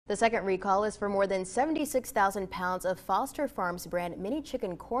The second recall is for more than 76,000 pounds of Foster Farms brand mini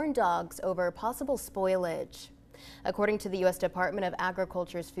chicken corn dogs over possible spoilage. According to the U.S. Department of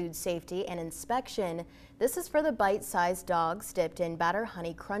Agriculture's Food Safety and Inspection, this is for the bite-sized dogs dipped in Batter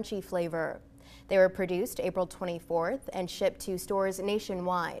Honey Crunchy flavor. They were produced April 24th and shipped to stores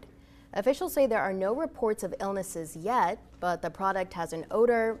nationwide. Officials say there are no reports of illnesses yet, but the product has an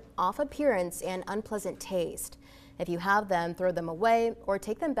odor, off appearance, and unpleasant taste. If you have them, throw them away or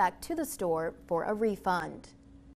take them back to the store for a refund.